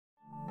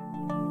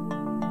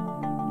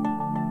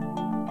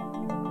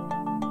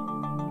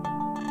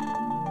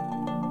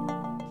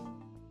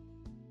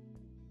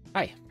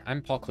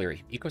I'm Paul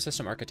Cleary,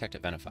 Ecosystem Architect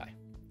at Venafi.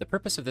 The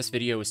purpose of this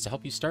video is to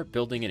help you start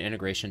building an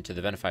integration to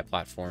the Venafi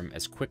platform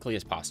as quickly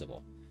as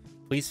possible.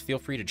 Please feel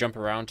free to jump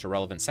around to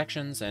relevant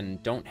sections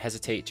and don't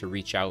hesitate to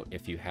reach out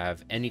if you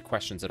have any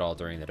questions at all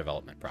during the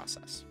development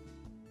process.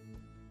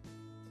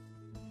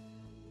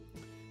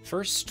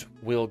 First,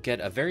 we'll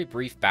get a very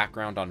brief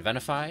background on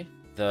Venafi,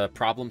 the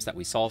problems that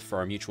we solve for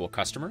our mutual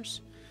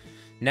customers.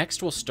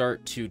 Next, we'll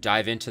start to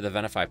dive into the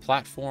Venafi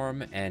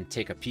platform and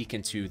take a peek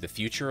into the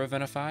future of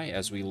Venafi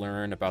as we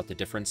learn about the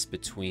difference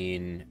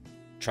between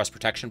Trust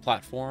Protection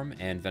Platform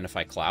and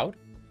Venafi Cloud.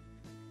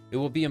 It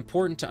will be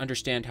important to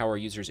understand how our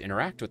users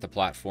interact with the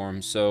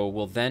platform, so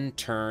we'll then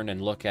turn and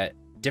look at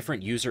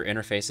different user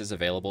interfaces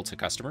available to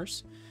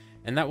customers,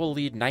 and that will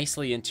lead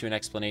nicely into an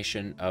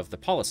explanation of the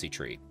policy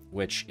tree,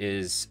 which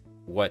is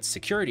what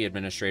security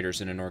administrators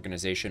in an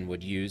organization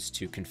would use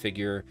to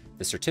configure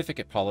the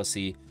certificate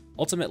policy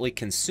ultimately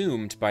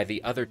consumed by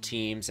the other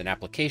teams and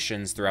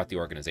applications throughout the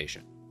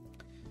organization.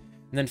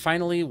 And then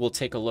finally, we'll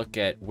take a look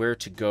at where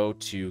to go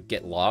to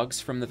get logs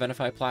from the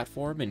Venafi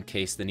platform in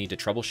case the need to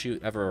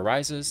troubleshoot ever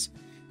arises,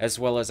 as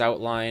well as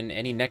outline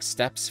any next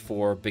steps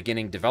for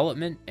beginning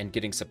development and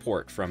getting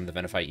support from the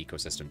Venafi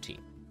ecosystem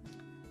team.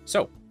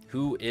 So,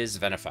 who is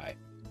Venafi?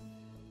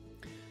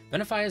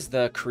 Venafi is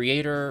the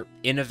creator,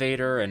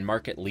 innovator, and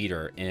market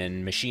leader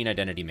in machine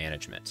identity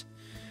management.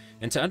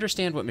 And to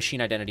understand what machine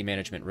identity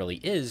management really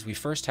is, we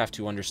first have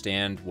to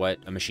understand what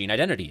a machine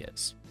identity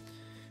is.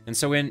 And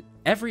so in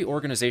every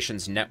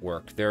organization's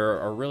network, there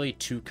are really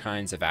two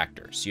kinds of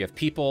actors. You have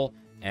people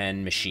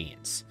and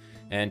machines.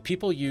 And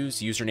people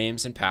use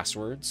usernames and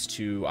passwords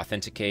to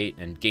authenticate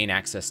and gain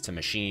access to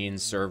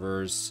machines,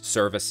 servers,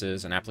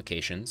 services, and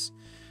applications.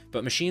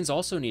 But machines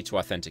also need to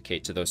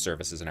authenticate to those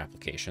services and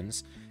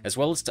applications, as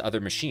well as to other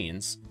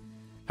machines.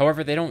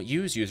 However, they don't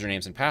use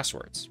usernames and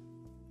passwords.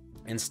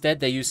 Instead,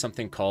 they use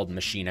something called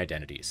machine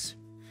identities,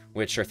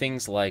 which are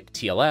things like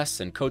TLS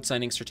and code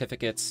signing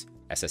certificates,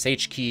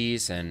 SSH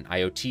keys, and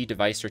IoT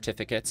device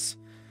certificates.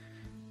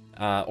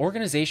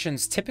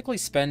 Organizations typically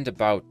spend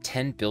about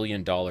 $10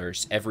 billion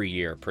every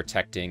year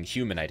protecting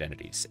human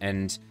identities,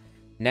 and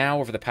now,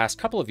 over the past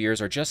couple of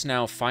years, are just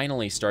now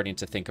finally starting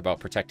to think about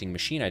protecting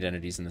machine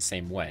identities in the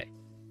same way.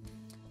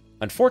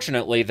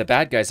 Unfortunately, the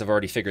bad guys have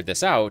already figured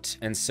this out,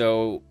 and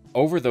so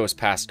over those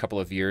past couple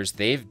of years,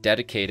 they've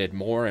dedicated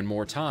more and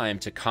more time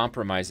to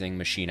compromising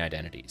machine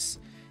identities.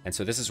 And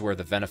so this is where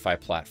the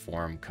Venafi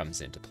platform comes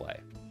into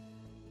play.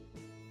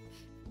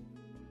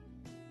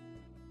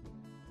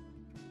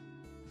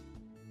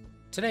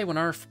 Today, when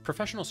our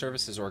professional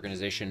services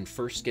organization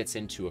first gets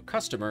into a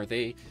customer,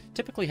 they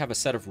typically have a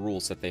set of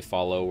rules that they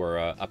follow or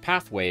a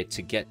pathway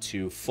to get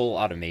to full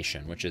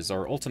automation, which is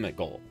our ultimate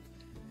goal.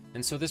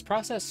 And so this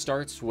process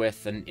starts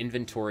with an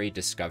inventory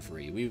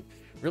discovery. We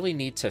really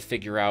need to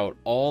figure out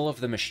all of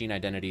the machine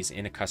identities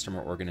in a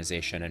customer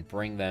organization and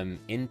bring them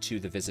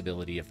into the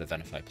visibility of the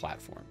Venafi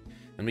platform.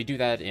 And we do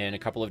that in a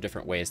couple of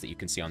different ways that you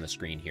can see on the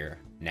screen here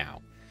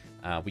now.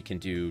 We can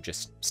do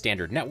just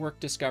standard network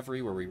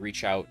discovery where we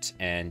reach out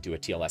and do a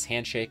TLS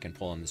handshake and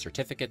pull in the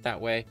certificate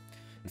that way.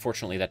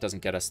 Unfortunately, that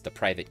doesn't get us the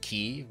private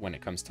key when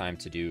it comes time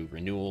to do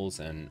renewals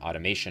and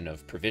automation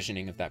of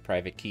provisioning of that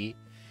private key.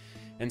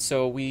 And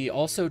so we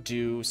also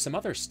do some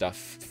other stuff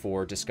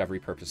for discovery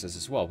purposes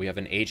as well. We have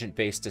an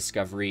agent-based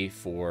discovery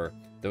for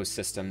those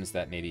systems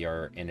that maybe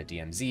are in a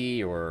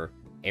DMZ or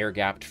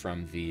air-gapped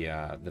from the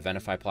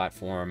Venafi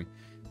platform.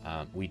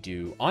 We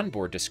do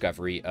onboard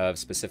discovery of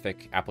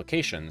specific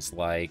applications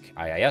like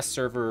IIS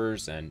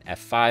servers and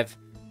F5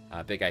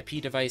 big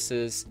IP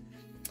devices.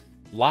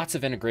 Lots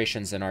of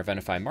integrations in our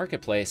Venafi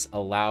marketplace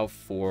allow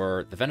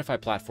for the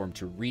Venafi platform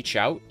to reach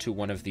out to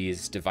one of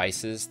these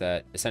devices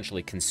that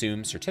essentially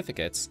consume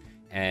certificates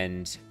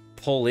and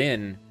pull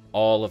in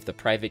all of the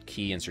private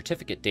key and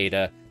certificate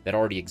data that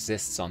already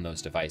exists on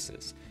those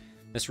devices.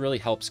 This really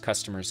helps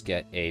customers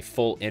get a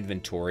full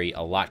inventory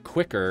a lot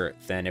quicker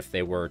than if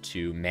they were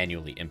to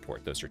manually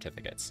import those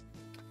certificates.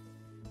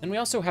 And we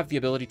also have the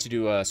ability to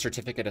do a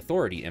certificate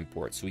authority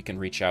import, so we can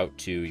reach out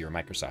to your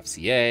Microsoft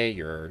CA,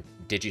 your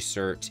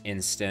DigiCert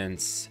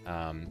instance,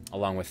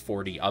 along with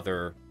 40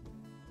 other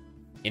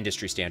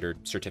industry standard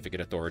certificate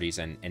authorities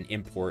and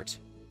import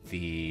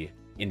the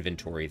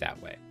inventory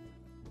that way.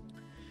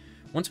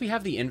 Once we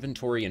have the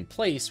inventory in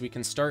place, we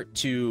can start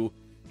to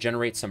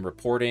generate some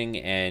reporting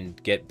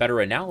and get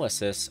better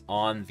analysis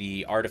on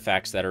the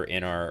artifacts that are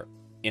in our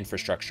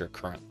infrastructure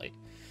currently.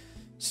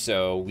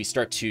 So we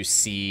start to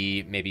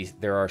see maybe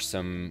there are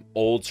some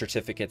old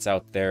certificates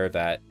out there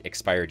that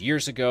expired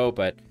years ago,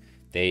 but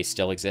they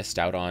still exist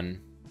out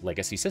on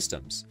legacy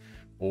systems.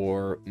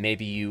 Or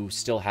maybe you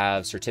still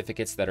have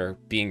certificates that are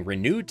being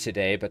renewed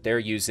today, but they're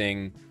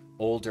using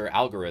older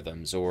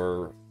algorithms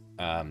or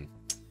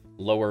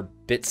lower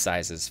bit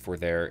sizes for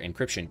their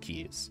encryption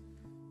keys.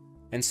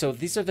 And so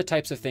these are the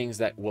types of things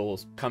that will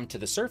come to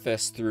the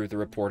surface through the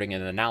reporting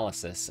and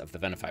analysis of the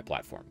Venafi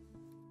platform.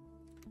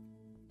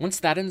 Once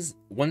that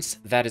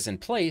is in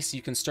place,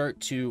 you can start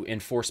to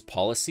enforce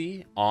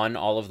policy on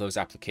all of those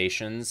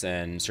applications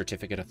and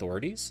certificate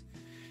authorities.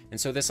 And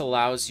so this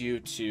allows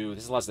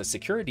the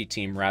security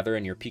team rather,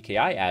 and your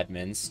PKI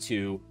admins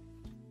to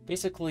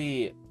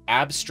basically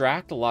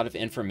abstract a lot of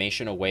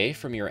information away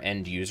from your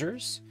end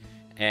users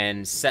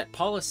and set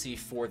policy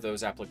for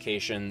those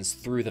applications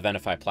through the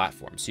Venafi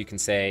platform. So you can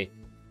say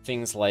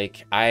things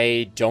like,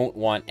 I don't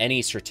want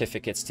any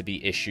certificates to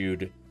be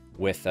issued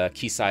with a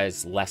key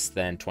size less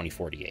than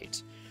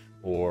 2048,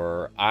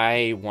 or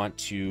I want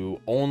to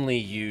only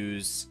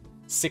use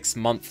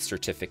 6-month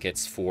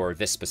certificates for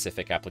this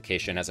specific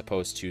application as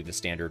opposed to the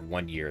standard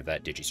 1 year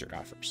that DigiCert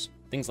offers.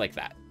 Things like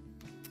that.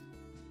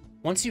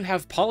 Once you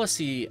have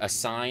policy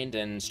assigned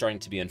and starting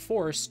to be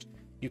enforced,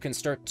 you can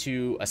start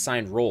to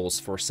assign roles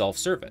for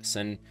self-service.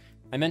 And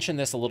I mentioned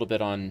this a little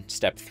bit on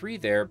step 3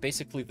 there.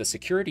 Basically, the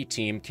security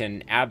team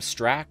can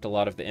abstract a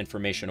lot of the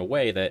information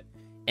away that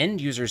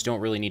end users don't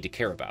really need to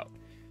care about.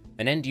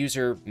 An end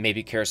user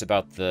maybe cares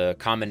about the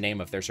common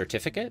name of their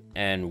certificate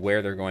and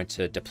where they're going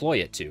to deploy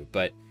it to,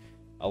 but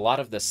a lot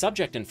of the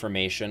subject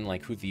information,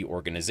 like who the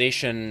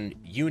organization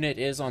unit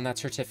is on that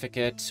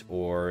certificate,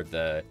 or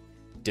the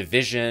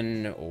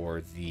division,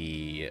 or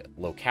the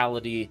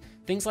locality,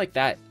 things like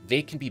that,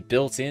 they can be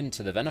built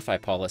into the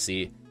Venafi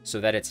policy so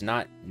that it's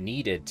not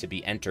needed to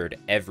be entered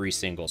every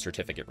single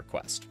certificate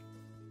request.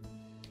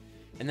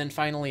 And then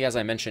finally, as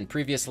I mentioned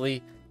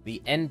previously,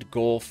 the end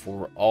goal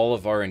for all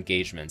of our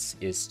engagements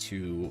is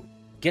to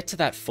get to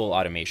that full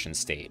automation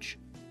stage.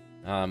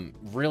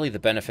 Really, the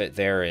benefit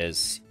there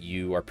is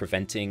you are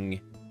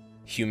preventing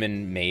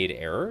human-made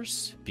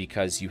errors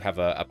because you have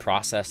a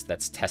process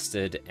that's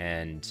tested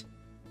and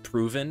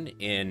proven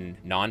in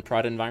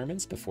non-prod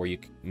environments before you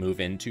move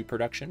into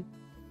production.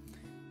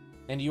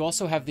 And you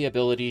also have the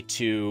ability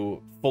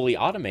to fully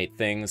automate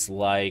things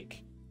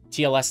like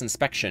TLS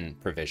inspection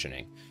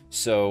provisioning.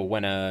 So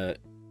when a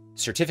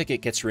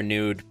certificate gets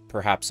renewed,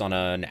 perhaps on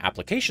an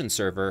application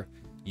server,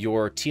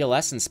 your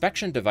TLS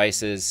inspection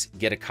devices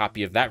get a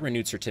copy of that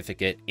renewed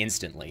certificate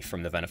instantly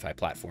from the Venafi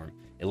platform,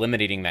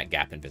 eliminating that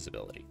gap in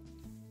visibility.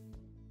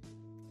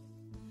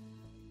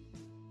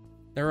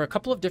 There are a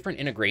couple of different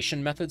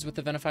integration methods with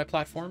the Venafi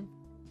platform.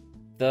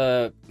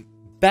 The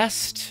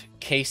best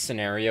case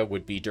scenario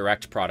would be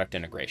direct product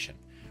integration,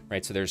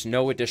 right? So there's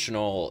no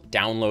additional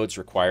downloads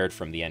required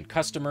from the end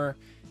customer.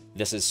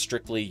 This is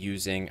strictly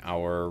using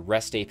our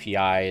REST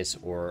APIs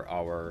or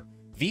our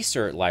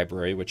vcert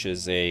library, which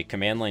is a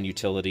command line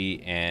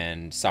utility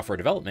and software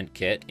development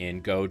kit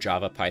in Go,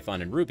 Java,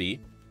 Python, and Ruby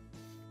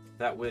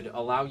that would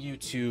allow you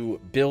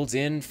to build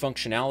in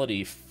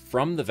functionality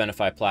from the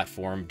Venafi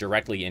platform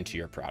directly into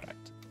your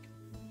product.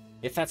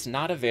 If that's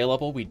not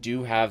available, we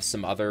do have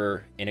some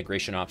other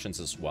integration options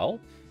as well.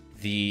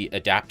 The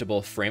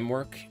adaptable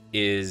framework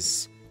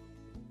is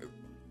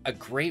a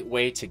great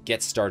way to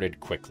get started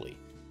quickly.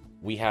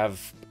 We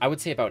have, I would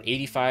say, about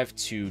 85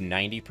 to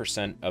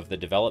 90% of the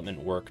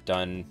development work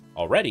done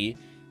already,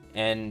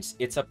 and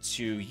it's up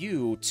to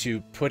you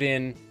to put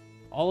in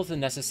all of the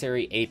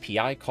necessary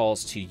API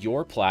calls to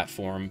your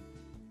platform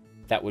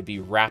that would be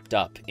wrapped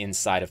up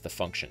inside of the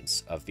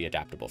functions of the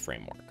adaptable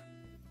framework.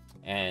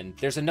 And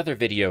there's another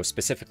video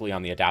specifically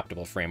on the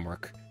adaptable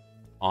framework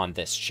on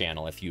this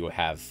channel if you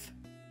have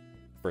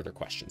further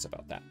questions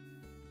about that.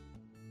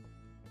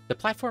 The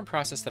platform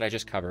process that I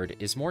just covered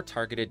is more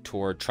targeted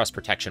toward Trust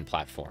Protection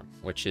Platform,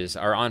 which is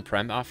our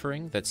on-prem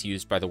offering that's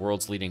used by the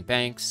world's leading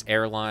banks,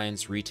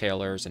 airlines,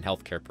 retailers, and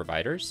healthcare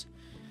providers.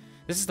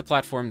 This is the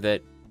platform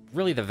that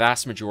really the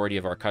vast majority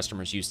of our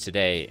customers use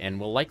today and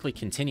will likely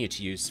continue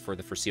to use for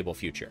the foreseeable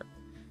future.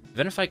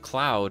 Venafi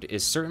Cloud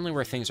is certainly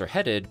where things are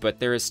headed, but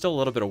there is still a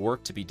little bit of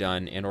work to be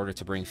done in order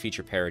to bring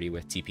feature parity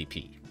with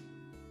TPP.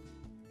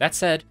 That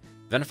said,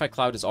 Venafi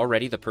Cloud is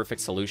already the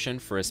perfect solution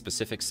for a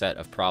specific set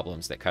of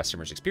problems that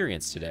customers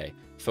experience today,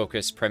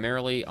 focused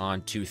primarily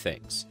on 2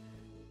 things: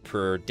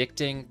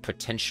 predicting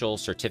potential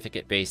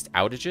certificate-based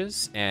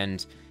outages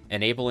and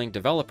enabling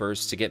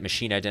developers to get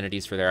machine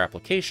identities for their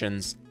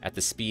applications at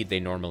the speed they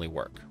normally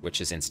work, which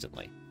is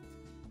instantly.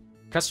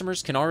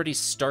 Customers can already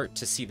start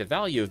to see the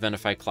value of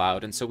Venafi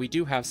Cloud, and so we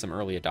do have some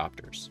early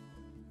adopters.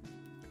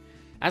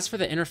 As for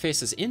the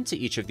interfaces into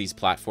each of these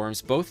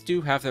platforms, both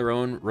do have their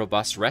own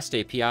robust REST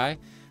API,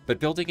 but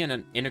building in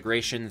an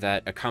integration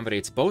that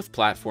accommodates both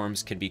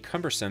platforms can be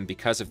cumbersome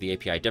because of the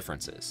API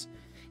differences.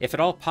 If at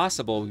all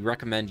possible, we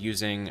recommend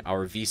using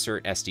our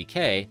vcert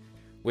SDK,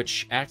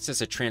 which acts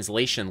as a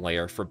translation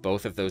layer for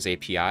both of those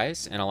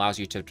APIs and allows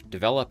you to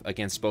develop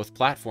against both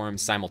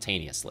platforms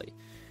simultaneously.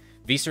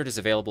 vcert is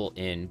available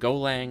in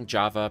Golang,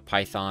 Java,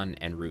 Python,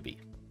 and Ruby.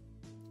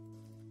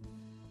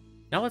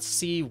 Now let's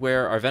see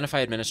where our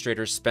Venafi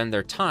administrators spend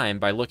their time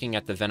by looking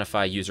at the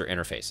Venafi user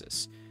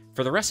interfaces.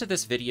 For the rest of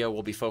this video,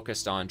 we'll be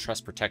focused on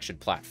Trust Protection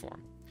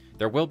Platform.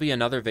 There will be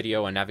another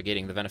video on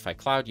navigating the Venafi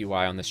Cloud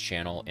UI on this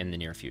channel in the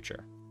near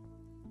future.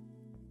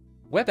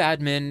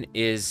 WebAdmin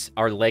is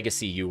our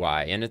legacy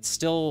UI, and it's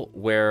still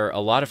where a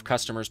lot of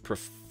customers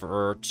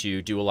prefer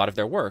to do a lot of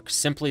their work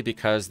simply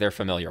because they're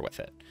familiar with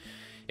it.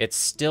 It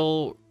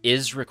still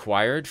is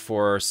required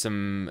for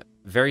some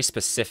very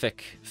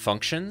specific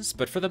functions,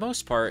 but for the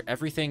most part,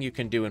 everything you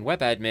can do in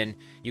WebAdmin,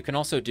 you can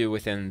also do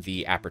within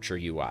the Aperture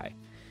UI.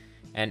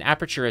 And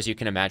Aperture, as you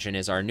can imagine,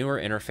 is our newer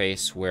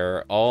interface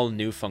where all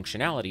new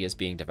functionality is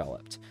being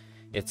developed.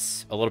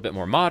 It's a little bit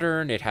more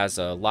modern. It has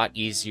a lot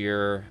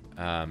easier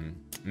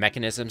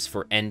mechanisms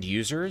for end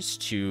users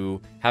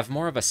to have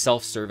more of a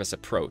self-service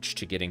approach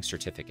to getting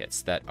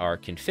certificates that are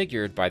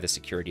configured by the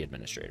security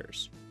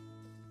administrators.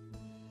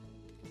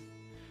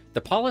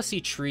 The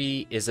policy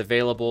tree is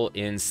available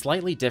in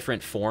slightly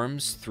different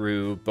forms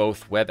through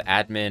both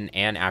WebAdmin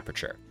and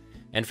Aperture.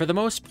 And for the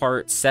most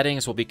part,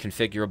 settings will be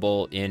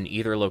configurable in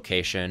either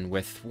location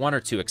with one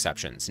or two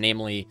exceptions,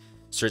 namely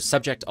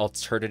subject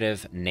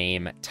alternative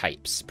name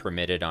types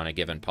permitted on a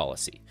given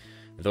policy.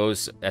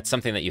 That's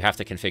something that you have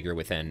to configure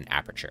within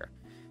Aperture.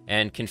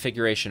 And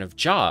configuration of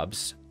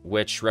jobs,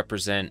 which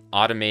represent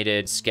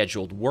automated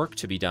scheduled work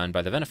to be done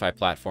by the Venafi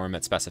platform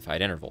at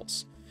specified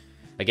intervals.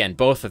 Again,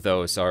 both of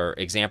those are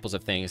examples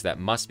of things that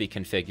must be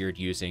configured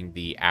using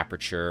the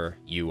Aperture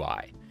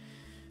UI.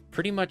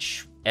 Pretty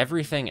much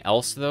everything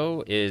else,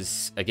 though,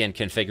 is, again,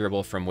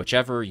 configurable from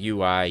whichever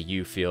UI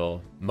you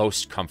feel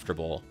most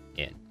comfortable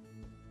in.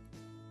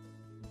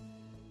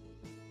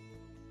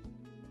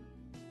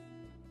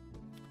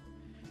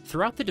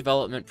 Throughout the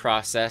development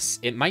process,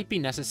 it might be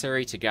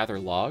necessary to gather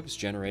logs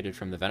generated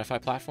from the Venafi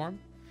platform.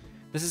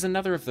 This is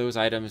another of those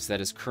items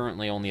that is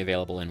currently only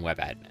available in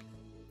WebAdmin.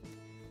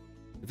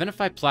 The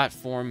Venafi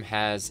platform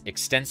has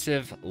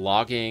extensive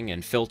logging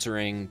and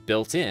filtering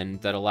built in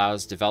that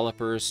allows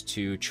developers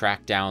to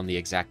track down the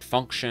exact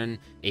function,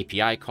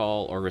 API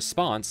call, or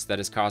response that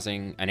is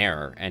causing an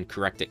error and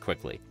correct it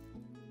quickly.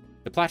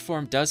 The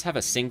platform does have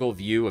a single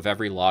view of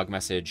every log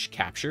message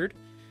captured,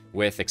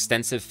 with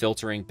extensive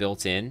filtering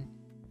built in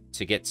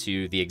to get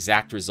to the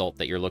exact result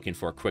that you're looking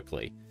for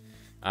quickly.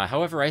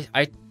 However,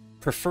 I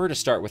prefer to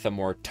start with a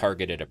more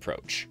targeted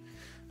approach.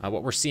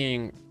 What we're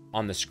seeing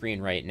on the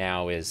screen right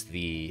now is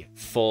the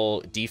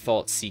full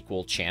default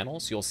SQL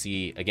channels. You'll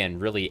see, again,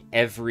 really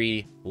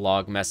every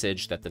log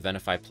message that the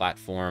Venafi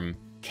platform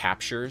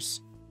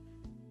captures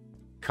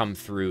come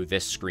through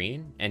this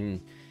screen.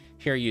 And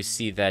here you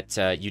see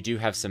that you do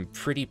have some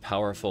pretty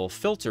powerful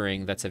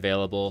filtering that's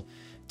available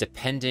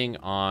depending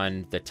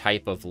on the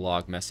type of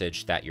log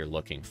message that you're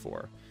looking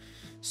for.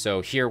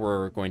 So here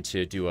we're going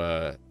to do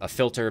a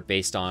filter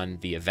based on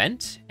the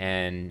event,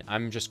 and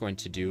I'm just going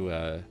to do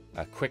a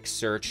quick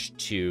search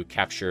to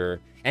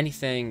capture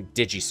anything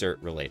DigiCert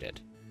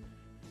related.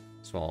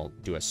 So I'll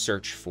do a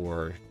search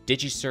for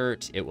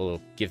DigiCert. It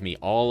will give me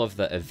all of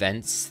the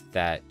events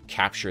that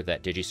capture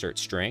that DigiCert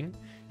string,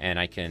 and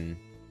I can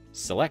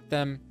select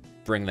them,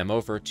 bring them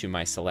over to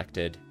my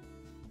selected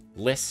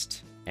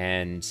list,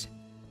 and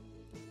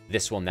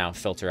this will now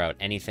filter out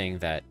anything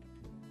that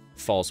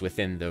falls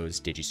within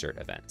those DigiCert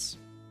events.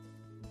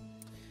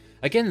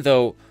 Again,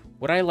 though,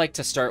 what I like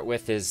to start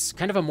with is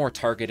kind of a more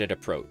targeted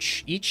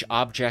approach. Each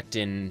object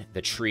in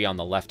the tree on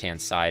the left-hand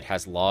side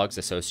has logs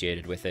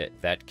associated with it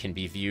that can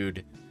be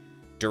viewed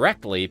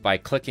directly by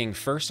clicking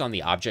first on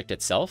the object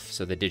itself,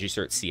 so the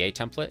DigiCert CA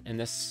template in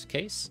this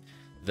case,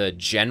 the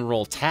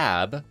General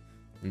tab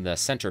in the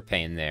center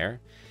pane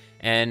there.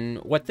 And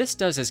what this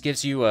does is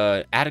gives you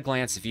a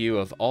at-a-glance view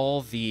of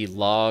all the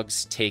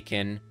logs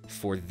taken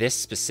for this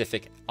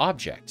specific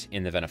object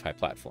in the Venafi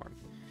platform.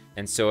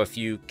 And so if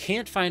you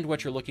can't find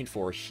what you're looking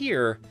for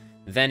here,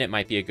 then it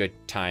might be a good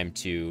time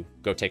to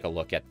go take a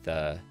look at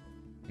the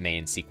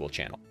main SQL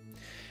channel.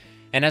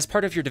 And as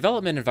part of your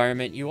development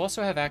environment, you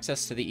also have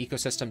access to the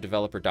ecosystem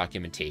developer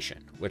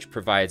documentation, which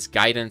provides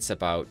guidance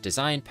about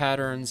design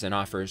patterns and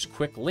offers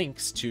quick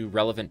links to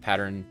relevant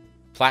pattern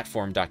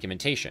platform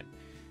documentation.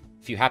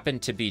 If you happen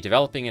to be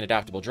developing an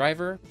adaptable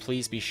driver,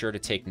 please be sure to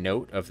take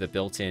note of the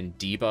built-in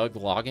debug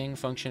logging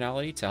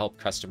functionality to help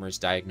customers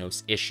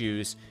diagnose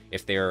issues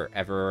if they are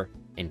ever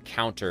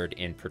encountered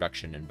in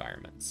production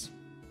environments.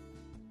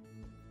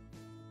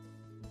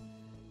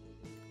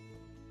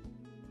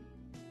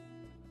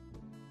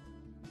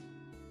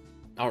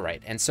 All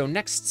right, and so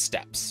next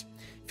steps.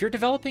 If you're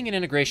developing an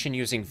integration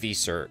using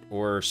vCert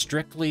or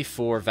strictly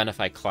for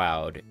Venafi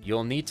Cloud,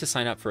 you'll need to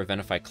sign up for a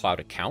Venafi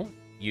Cloud account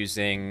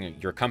using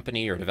your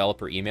company or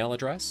developer email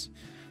address.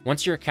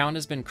 Once your account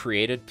has been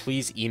created,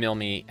 please email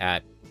me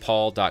at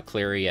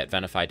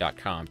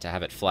paul.cleary@venafi.com to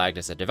have it flagged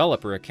as a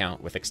developer account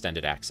with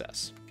extended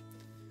access.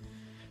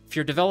 If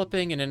you're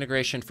developing an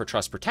integration for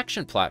Trust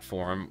Protection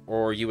Platform,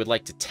 or you would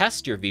like to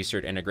test your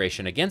vCert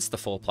integration against the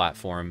full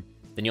platform,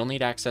 then you'll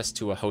need access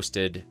to a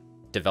hosted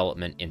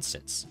development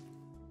instance.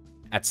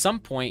 At some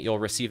point, you'll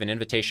receive an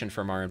invitation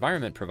from our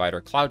environment provider,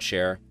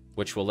 CloudShare,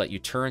 which will let you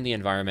turn the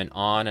environment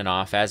on and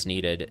off as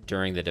needed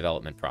during the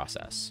development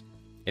process.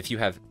 If you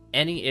have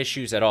any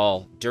issues at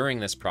all during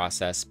this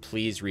process,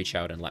 please reach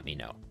out and let me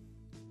know.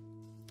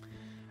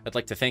 I'd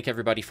like to thank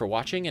everybody for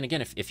watching, and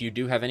again, if you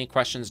do have any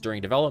questions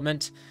during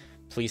development,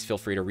 please feel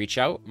free to reach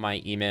out.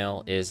 My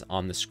email is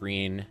on the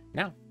screen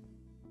now.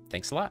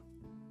 Thanks a lot.